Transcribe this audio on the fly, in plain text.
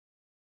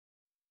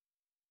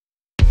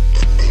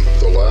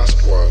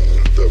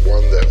the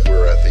one that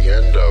we're at the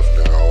end of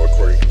now,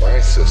 according to my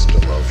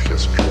system of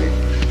history,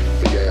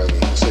 began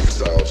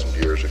 6,000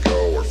 years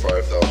ago or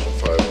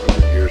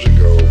 5,500 years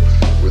ago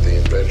with the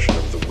invention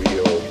of the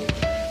wheel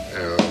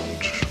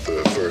and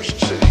the first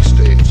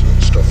city-states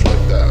and stuff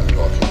like that.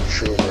 Talking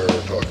Sumer,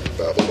 talking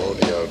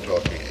Babylonia,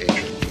 talking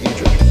ancient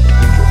Egypt.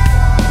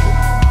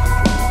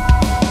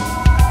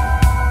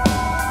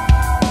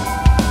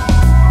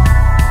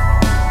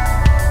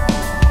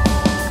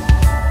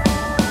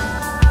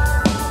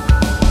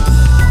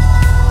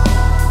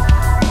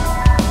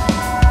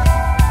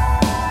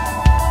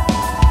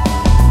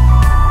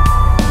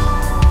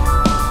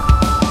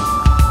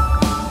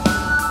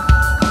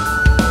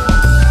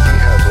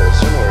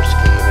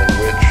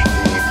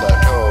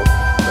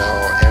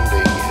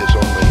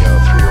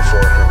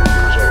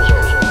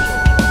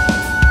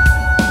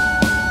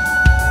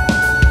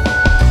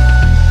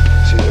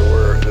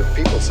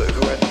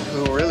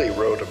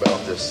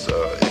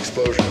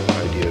 Explosion of an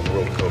idea in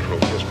world cultural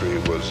history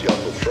was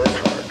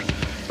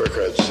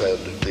Burckhardt said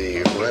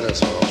the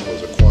Renaissance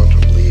was a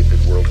quantum leap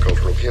in world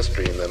cultural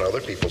history, and then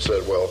other people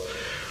said, well,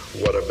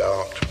 what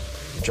about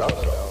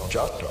Giotto?